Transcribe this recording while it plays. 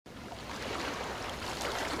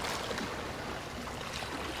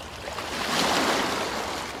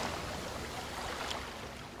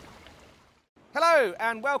Hello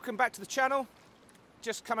and welcome back to the channel.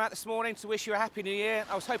 Just come out this morning to wish you a happy new year.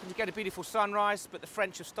 I was hoping to get a beautiful sunrise, but the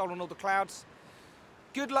French have stolen all the clouds.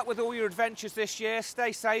 Good luck with all your adventures this year,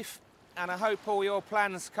 stay safe, and I hope all your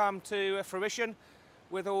plans come to fruition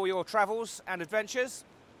with all your travels and adventures.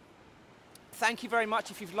 Thank you very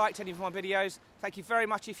much if you've liked any of my videos. Thank you very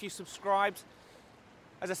much if you subscribed.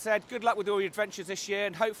 As I said, good luck with all your adventures this year,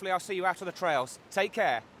 and hopefully I'll see you out on the trails. Take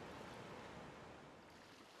care.